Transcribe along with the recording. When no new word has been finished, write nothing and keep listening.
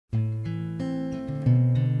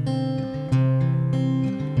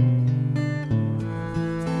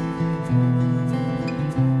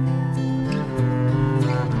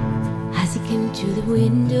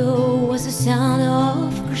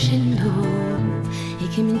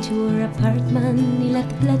came into her apartment, he left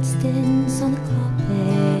the bloodstains on the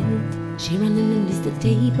carpet. She ran in and missed the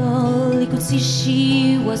table, he could see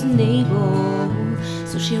she wasn't able.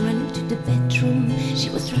 So she ran into the bedroom, she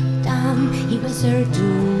was struck down, he was her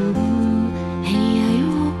doom. Annie, are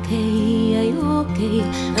you okay? Are you okay?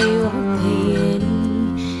 Are you okay, Annie?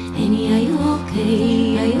 Annie, are you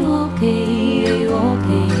okay? Are you okay? Are you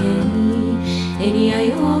okay, Annie? Annie, are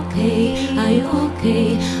you okay? Are you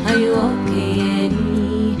okay? Are you okay, Annie?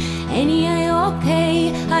 Annie, are you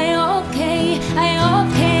okay? Are you okay? Are you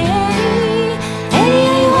okay, Annie? Annie,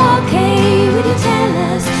 are you okay? Will you tell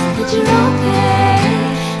us that you're okay?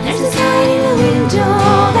 There's a sign in the window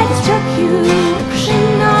that it struck you, the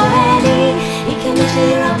crescendo, Annie. He came into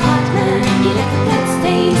your apartment, he left the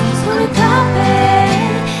bloodstains on the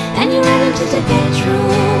carpet. And you ran into the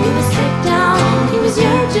bedroom, he was stripped down, he was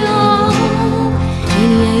your doom.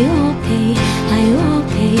 Annie, are you okay? Are you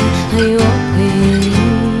okay? Are you okay?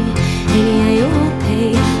 Annie, are you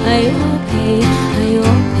okay? Are you okay? Are you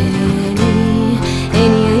okay, Annie?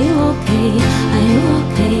 Annie, are you okay? Are you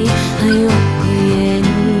okay? Are you okay,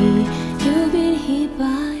 Annie?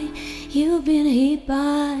 You've been hit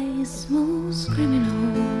by a smooth criminal.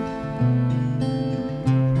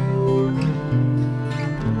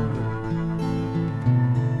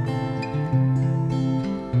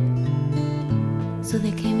 So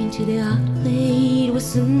they came into the outlet, it was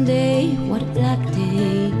Sunday, what a black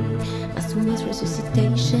day. As soon as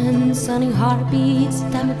resuscitation, sounding heartbeats,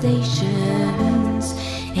 lamentations.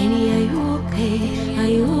 Annie, are you okay? Are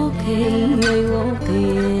you okay? Are you okay,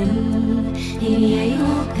 Annie? Annie, are you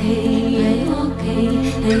okay? Are you okay?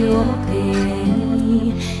 Are you okay,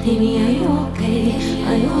 Annie? Annie, are you okay?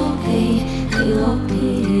 Are you okay? Are you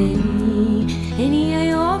okay, Annie? Annie, are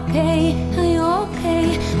you okay? Are you okay?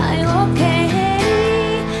 Are you okay, Annie?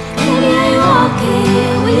 Annie, are you okay?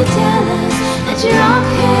 Will you tell us that you're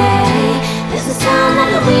okay? There's a sound at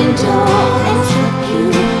the window that struck you,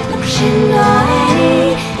 the crescendo,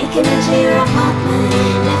 Annie. It came into your apartment,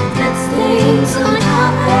 left bloodstains on the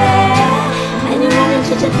carpet. And you ran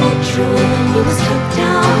into the bedroom, he was